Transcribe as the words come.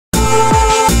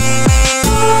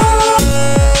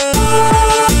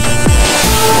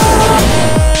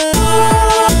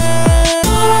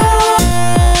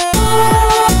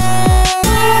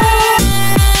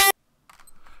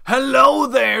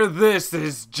This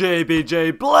is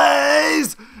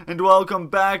JBJblaze, and welcome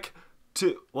back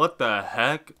to... What the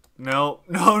heck? No,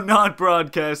 not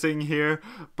broadcasting here,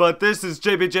 but this is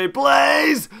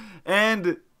JBJblaze,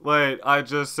 and... Wait, I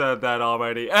just said that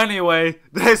already. Anyway,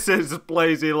 this is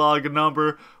BlazieLog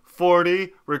number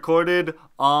 40, recorded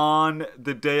on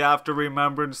the day after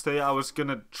Remembrance Day. I was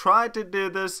gonna try to do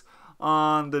this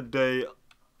on the day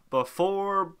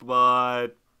before,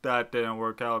 but that didn't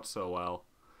work out so well.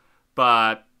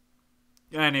 But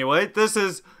anyway, this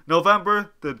is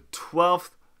November the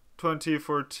 12th,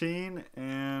 2014,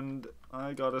 and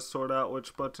I gotta sort out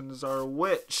which buttons are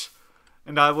which.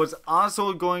 And I was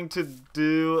also going to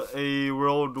do a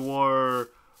World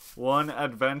War I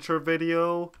adventure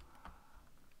video.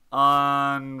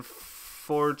 Unfortunate,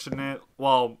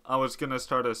 well, I was gonna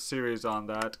start a series on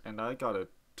that, and I gotta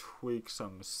tweak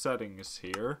some settings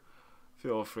here.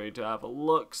 Feel free to have a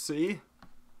look-see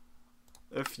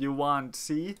if you want to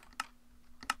see,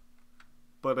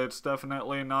 but it's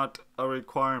definitely not a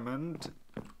requirement.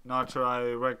 Not sure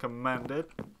I recommend it,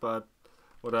 but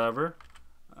whatever.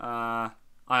 I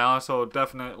also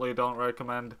definitely don't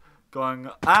recommend going...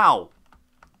 Ow!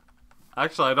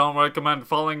 Actually, I don't recommend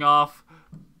falling off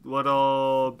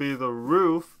what'll be the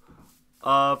roof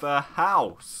of a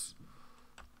house.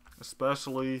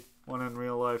 Especially when in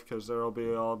real life, because there'll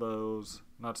be all those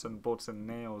nuts and bolts and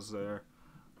nails there.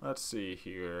 Let's see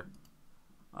here.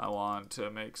 I want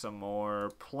to make some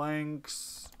more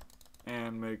planks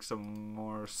and make some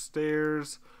more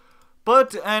stairs.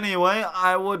 But anyway,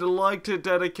 I would like to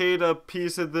dedicate a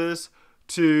piece of this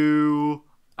to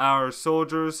our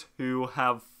soldiers who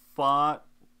have fought,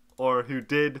 or who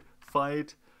did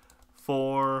fight,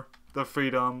 for the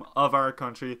freedom of our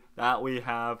country that we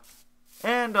have,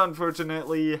 and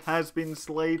unfortunately has been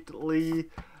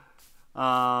slightly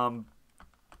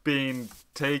being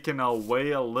taken away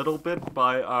a little bit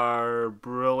by our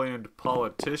brilliant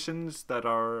politicians that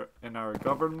are in our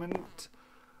government.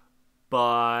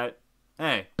 But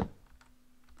hey,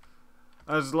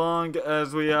 as long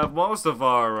as we have most of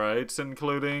our rights,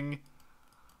 including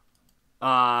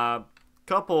a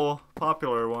couple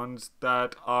popular ones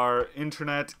that are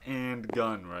internet and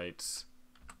gun rights,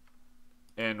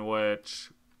 in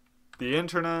which the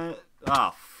internet...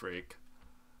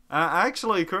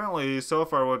 actually, currently, so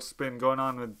far, what's been going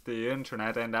on with the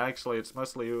internet, and actually it's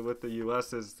mostly with the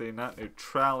US, is the net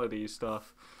neutrality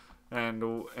stuff. And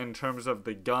in terms of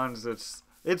the guns,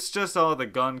 it's just all the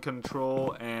gun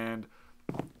control and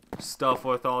stuff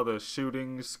with all the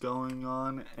shootings going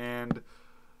on, and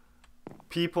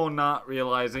people not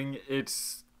realizing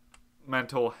it's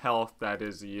mental health that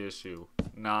is the issue,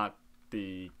 not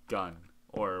the gun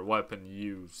or weapon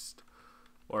used,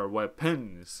 or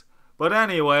weapons. But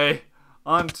anyway,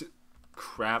 on to...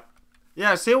 Crap.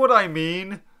 Yeah, see what I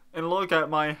mean? And look at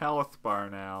my health bar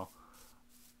now.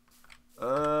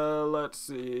 Let's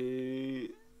see...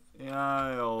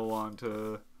 Yeah, I'll want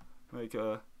to make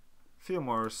a few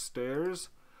more stairs.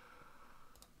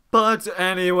 But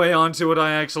anyway, on to what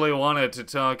I actually wanted to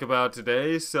talk about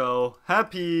today. So,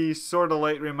 happy sorta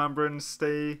late Remembrance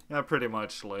Day. Yeah, pretty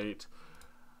much late.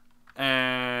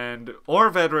 Or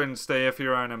Veterans Day if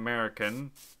you're an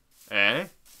American. And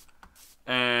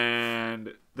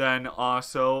then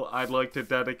also, I'd like to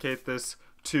dedicate this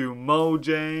to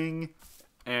Mojang,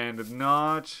 and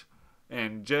Notch,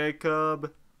 and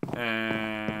Jacob,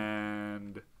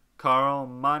 and Carl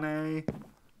Mane,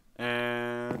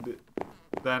 and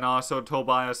then also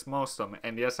Tobias Mostum.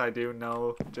 And yes, I do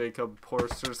know Jacob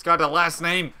Porster's got a last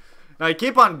name. And I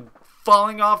keep on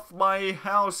falling off my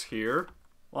house here.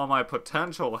 Well, my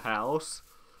potential house.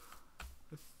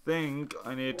 I think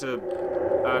I need to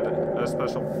add a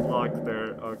special block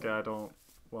there. Okay, I don't...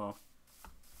 Well,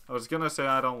 I was gonna say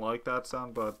I don't like that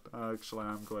sound, but actually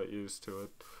I'm quite used to it.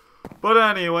 But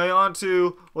anyway, on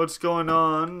to what's going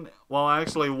on. Well,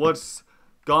 actually, what's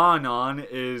gone on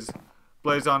is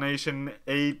BlazieNation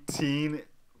 18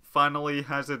 finally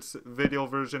has its video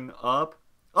version up.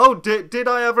 Oh, did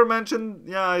I ever mention?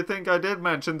 Yeah, I think I did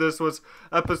mention this was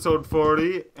episode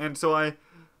 40, and so I...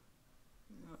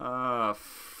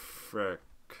 frick.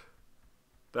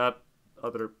 That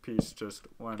other piece just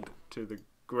went to the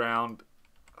ground.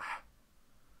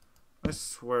 I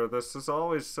swear, this is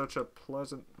always such a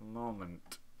pleasant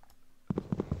moment.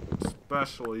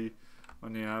 Especially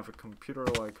when you have a computer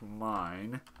like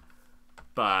mine.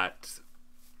 But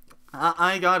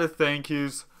I gotta thank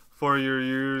yous for your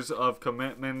years of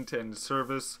commitment and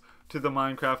service to the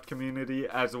Minecraft community,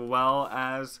 as well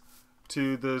as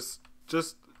to this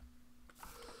just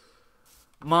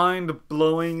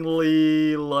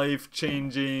mind-blowingly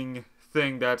life-changing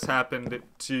thing that's happened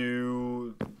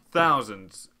to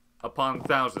thousands upon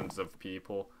thousands of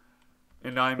people.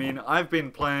 And I mean, I've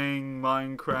been playing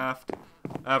Minecraft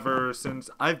ever since,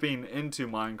 I've been into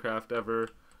Minecraft ever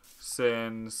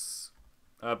since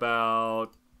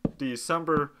about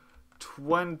December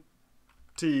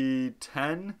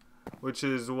 2010, which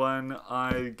is when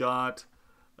I got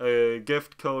a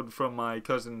gift code from my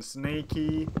cousin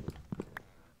Snakey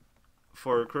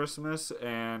for Christmas,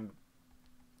 and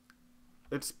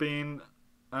it's been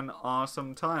an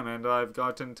awesome time, and I've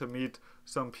gotten to meet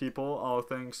some people, all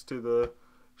thanks to the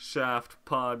Shaft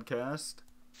podcast,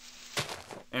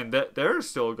 and they're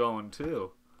still going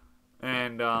too.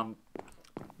 And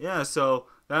yeah, so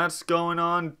that's going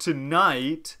on.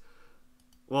 Tonight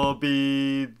will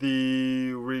be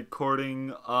the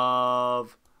recording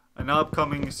of an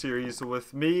upcoming series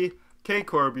with me, K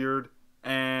Corbeard,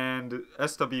 and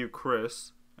SW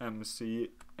Chris MC,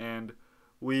 and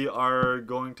we are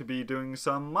going to be doing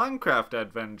some Minecraft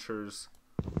adventures.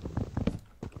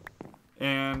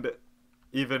 And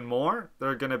even more,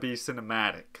 they're going to be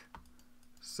cinematic.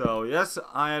 So yes,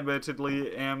 I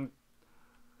admittedly am,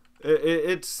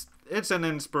 it's an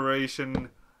inspiration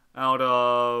out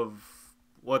of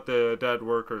what the Dead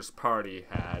Workers Party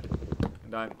had.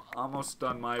 And I'm almost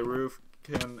done my roof.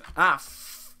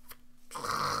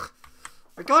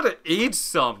 I gotta eat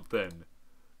something.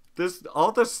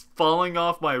 All this falling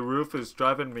off my roof is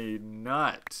driving me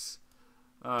nuts.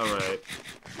 Alright.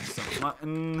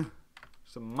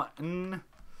 Some mutton.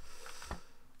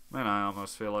 Man, I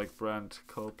almost feel like Brent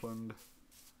Copeland,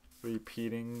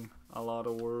 repeating a lot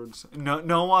of words.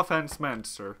 No offense meant,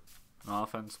 sir. No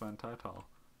offense meant at all.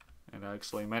 And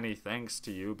actually, many thanks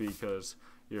to you, because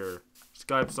your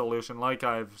Skype solution, like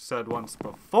I've said once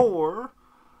before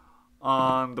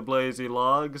on the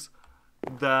BlazieLogs,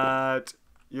 that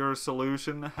your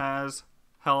solution has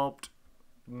helped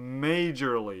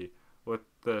majorly with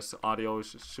this audio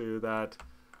issue that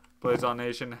BlazieLog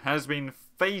Nation has been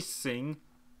facing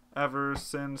ever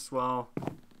since, well,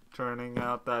 turning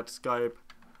out that Skype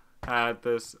had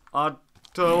this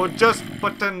auto adjust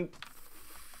button.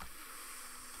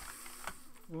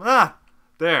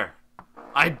 There.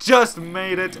 I just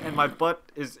made it, and my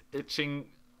butt is itching.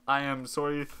 I am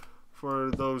sorry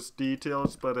for those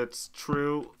details, but it's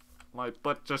true. My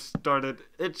butt just started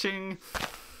itching.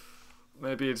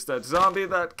 Maybe it's that zombie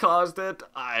that caused it.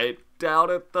 I doubt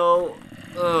it, though.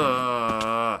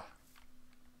 Oh,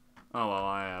 well,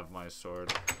 I have my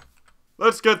sword.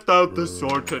 Let's get out the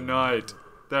sword tonight.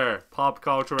 There, pop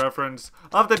culture reference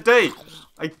of the day.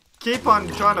 I keep on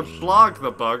trying to block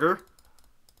the bugger.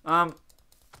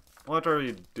 What are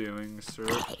you doing, sir?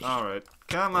 Alright,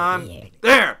 come on.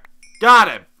 There! Got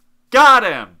him! Got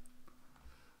him!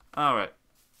 Alright.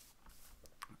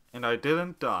 And I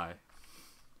didn't die.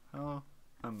 How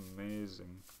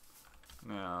amazing.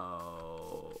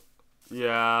 No.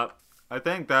 Yeah, I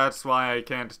think that's why I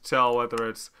can't tell whether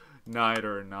it's night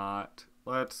or not.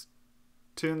 Let's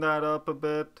tune that up a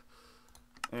bit.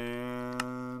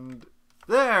 And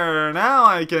there, now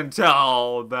I can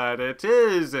tell that it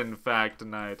is in fact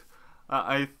night.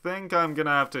 I think I'm gonna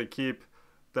have to keep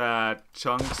that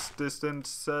chunks distance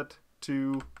set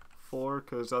to 4,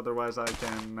 because otherwise I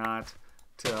cannot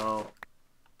tell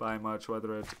by much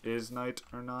whether it is night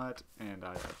or not. And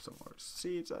I have some more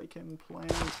seeds I can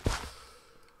plant.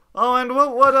 Oh, and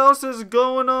what else is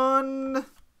going on?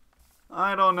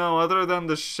 I don't know, other than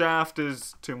the Shaft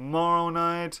is tomorrow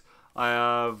night. I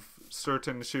have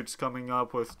certain shoots coming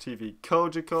up with TV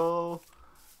Kojiko.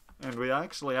 And we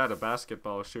actually had a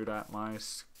basketball shoot at my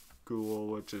school,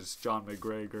 which is John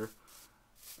McGregor.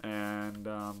 And,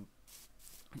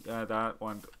 yeah, that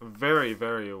went very,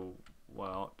 very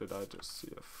well. Did I just see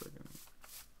a friggin'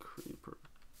 creeper?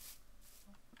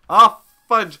 Oh,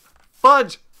 fudge!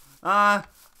 Fudge!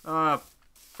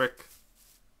 Frick.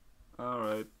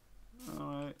 Alright.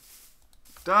 Alright.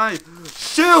 Die!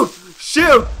 Shoot!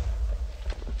 Shoot!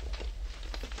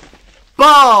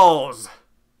 Balls!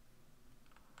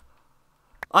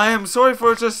 I am sorry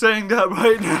for just saying that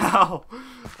right now.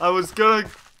 I was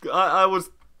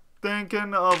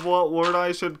thinking of what word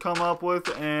I should come up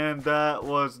with, and that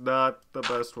was not the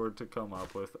best word to come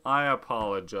up with. I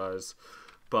apologize.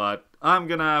 But I'm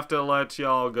gonna have to let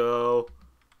y'all go.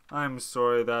 I'm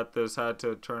sorry that this had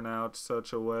to turn out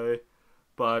such a way.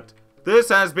 But this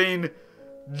has been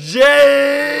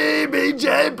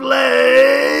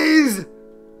JBJblaze!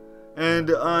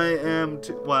 And I am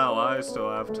wow, I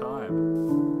still have time.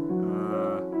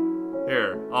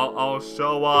 Here, I'll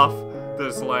show off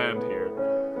this land here.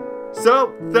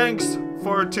 So, thanks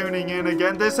for tuning in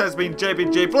again. This has been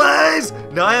JBJblaze,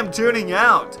 and I am tuning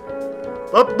out.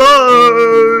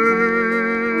 Bye-bye!